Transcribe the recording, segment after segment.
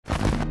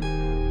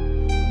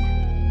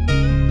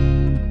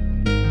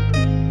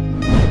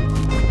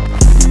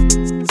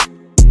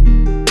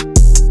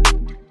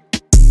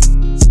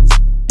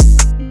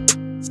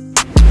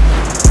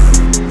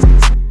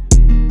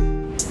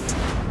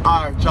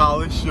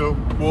your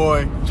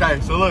boy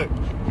Chase. So look,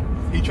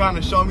 he trying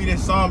to show me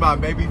this song by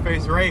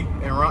Babyface Ray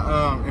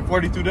and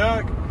 42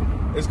 Dugg.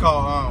 It's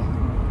called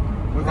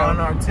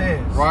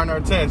Artest.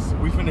 Artest.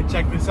 We finna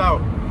check this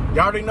out.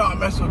 Y'all already know I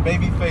mess with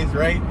Babyface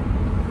Ray,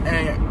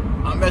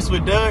 and I mess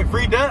with Dugg.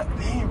 Free Dugg.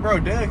 Damn, bro,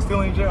 Dugg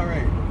still in jail,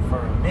 right? For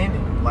a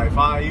minute. Like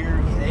 5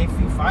 years. He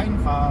fighting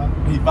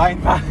 5. He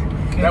fighting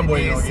 5. That boy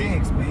ain't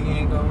 6, but he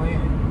ain't gonna win.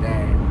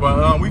 Dang.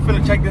 But we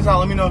finna check this out.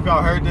 Let me know if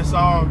y'all heard this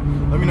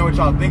song. Let me know what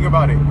y'all think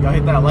about it. Y'all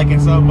hit that like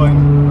and sub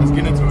button. Let's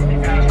get into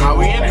it. How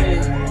we in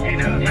it?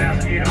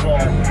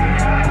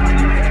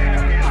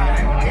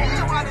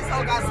 Why this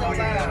song got so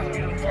loud?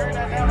 Turn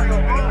that down like a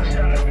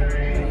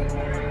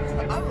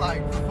I'm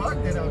like, fuck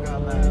that song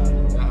got loud.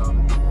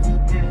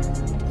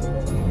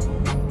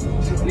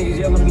 Niggas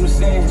yelling from the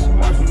sands.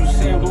 Watch what you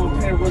saying, blowing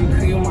pen, running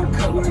clean on my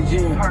cup like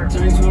gin. Turn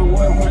to a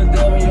word, put a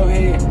dub in your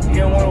head. He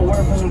don't wanna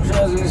work, put some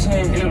drugs in his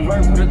hand. In a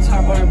verse, put a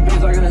top on that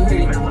bitch like a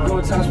hoodie.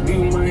 Doing top speed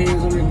with my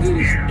hands on the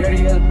goodies.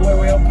 Dirty ass boy,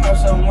 where your pop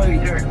something with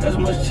it. That's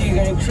much cheese, I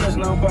ain't trust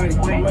nobody.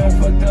 My man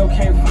fucked up,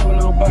 can't fuck with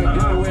nobody. Do it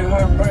with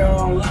heartbreak, I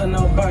don't love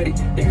nobody.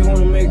 If you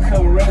wanna make a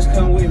couple rats,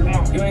 come with me.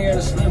 You ain't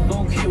gotta slip,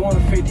 blue kid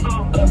 150.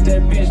 Up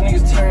that bitch,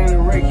 niggas turn to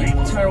Ricky.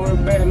 Turn with a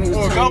bad niggas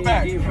turn go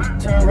back.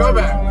 Turn Go right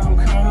back. around, I'm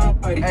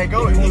coming. Hey,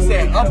 go. He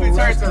said up and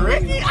turn to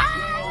Ricky. Up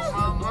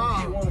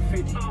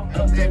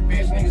that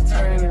bitch, niggas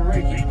turn to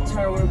Ricky.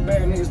 Turn with a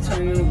bad niggas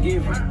turn into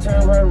Giffy.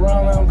 Turn right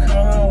around, I'm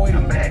coming home with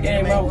him.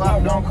 Ain't my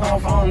block, don't call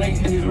phone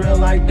niggas. He's real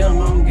like them,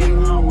 I'm getting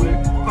along with it.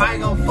 If I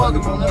ain't gon' fuck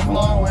him, I'm left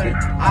alone with it.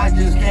 I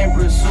just can't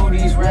pursue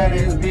these rat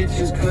ass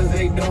bitches cause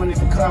they doing it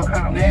for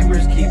clout.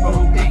 Neighbors keep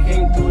on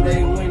peeking through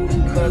they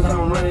window cause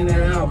I'm running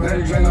it out.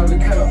 Better drink off the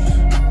couch.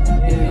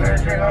 Yeah, better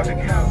drink off the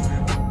couch.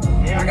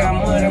 I got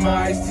mud in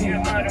my iced tea.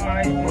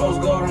 Rose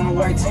gold on the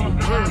white tee.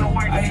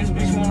 I hate this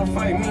bitch wanna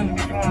fight me.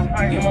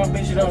 Yeah, my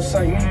bitch, it don't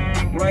sight me.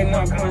 Right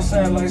now, point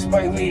side like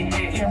Spike Lee.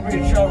 Getting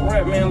rich off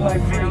rap, man,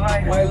 like free.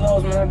 White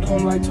lows, man, I do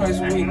them like twice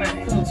a week.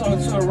 People talk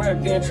to a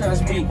rap, then try to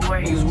speak.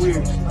 Niggas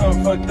weird.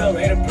 I'm fucked up,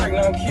 ain't a prick,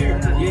 now I'm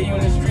cured. Yeah, you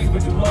in the streets,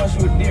 but you lost,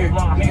 you a deer.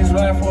 Niggas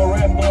lying for a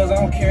rap buzz, I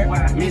don't care.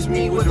 Miss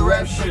me with the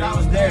rap shit, I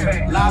was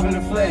there. Live in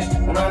the flesh,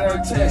 around her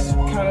test.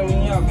 Counting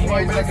me out,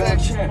 came back on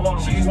chat.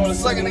 She just wanna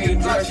suck a nigga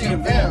dry, she a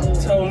vamp.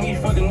 Told me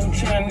fucking new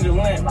chain, need a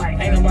lamp.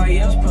 Ain't nobody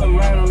else put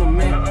mine on the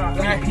map.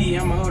 3P,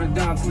 I'ma hold it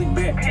down till he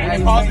back.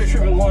 Ain't nobody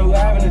tripping, going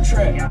live in the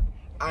trap.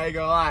 I ain't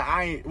gonna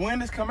lie. When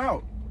did this come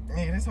out?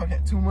 Man, this song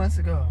got 2 months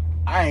ago.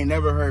 I ain't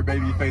never heard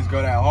Babyface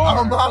go that hard.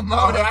 Oh, my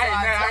mama. I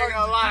ain't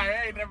gonna lie.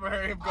 I ain't never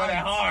heard him go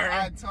that hard.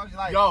 I told you,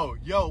 like, yo,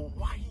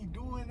 why he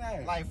doing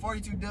that? Like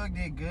 42 Dugg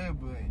did good,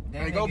 but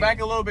Hey, go back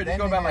a little bit. Just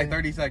go back like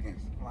 30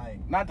 seconds. Like,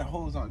 not the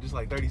whole song, just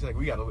like 30 seconds.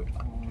 We gotta look.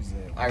 Who's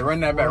that? All right,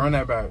 run that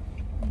back.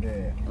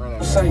 Yeah.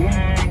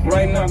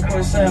 Right now,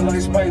 point side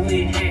like Spike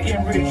Lee.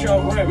 Getting rich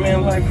off rap,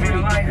 man, like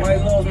free.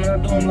 White lows, man, I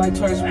do them like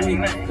twice a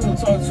week. People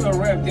talk to a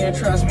rap, then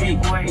try to speak.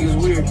 Niggas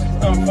weird.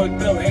 I'm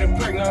fucked up, ain't a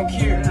prick, now I'm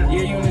cured. Yeah,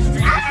 you in the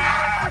street.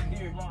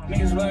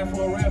 Niggas lying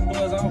for a rap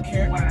buzz, I don't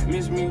care.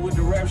 Miss me with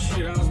the rap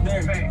shit, I was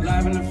there.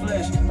 Live in the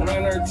flesh,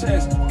 ran her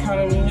test.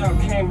 Counted me out,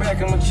 came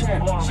back, I'm a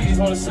champ. She just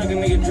wanna suck a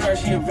nigga dry,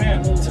 she a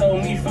vamp.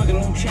 Told me fucking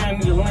new chain,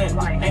 need a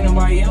lamp. Ain't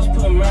nobody else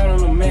put mine on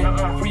the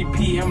map. Free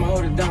P, I'ma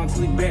hold it down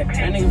till he back.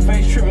 That nigga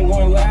face tripping,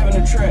 going live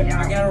in the trap.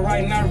 I got it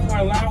right now to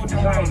point line with the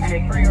rounds.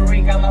 Free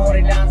ring, I'ma hold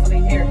it down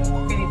till he here.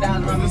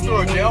 50,000. Is this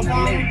through a jail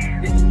phone?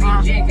 This is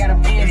BJ, got a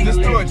band. Is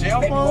this through a jail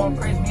Baby phone? won't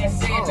press me and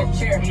sit in the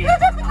chair.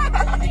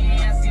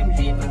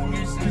 CMG, put some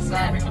music to the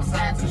side, make them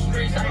sign to the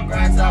streets. I'm a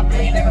grind top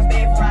blade, never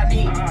stay for I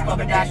need.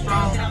 Fucking die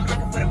strong, I'm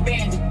looking for the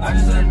band. I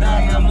just let it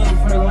down, yeah, I'm looking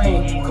for the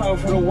lane. Calling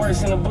for the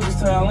worst in the books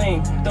till I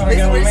lean. Thought I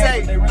got a man,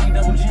 but they really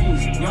double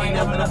G's. You ain't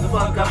never enough to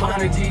fuck up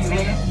 100 G's,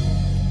 nigga.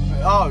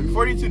 Oh,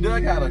 42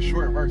 Dugg had a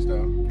short verse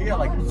though. He had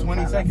like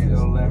 20 seconds.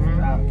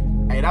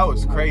 Hey, that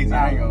was crazy.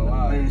 I ain't gonna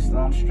lie.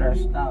 I'm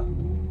stressed out.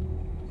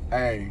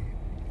 Hey,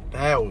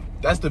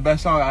 that's the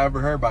best song I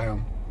ever heard by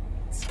him.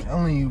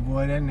 Telling you,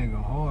 boy, that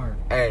nigga hard.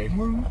 Hey,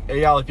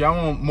 y'all, if y'all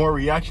want more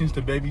reactions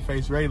to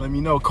Babyface Ray, let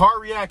me know. Car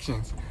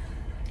reactions.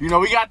 You know,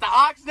 we got the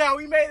ox now.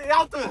 We made it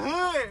out the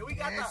hood. We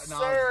got Yes, the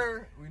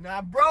sir. We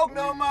not broke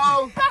no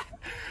more.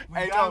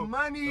 We got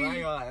money. I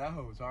ain't gonna lie, that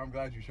hoe, so I'm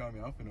glad you showed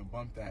me. I'm finna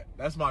bump that.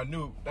 That's my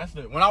new. That's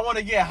the when I want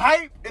to get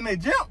hype in the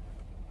gym.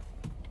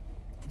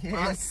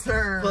 Yes,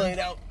 sir. Pull it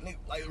out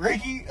like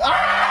Ricky.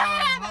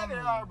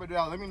 But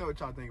y'all, let me know what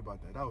y'all think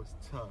about that. That was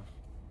tough.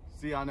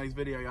 See y'all next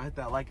video. Y'all hit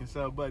that like and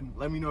sub button.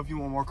 Let me know if you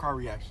want more car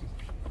reactions.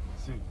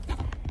 See.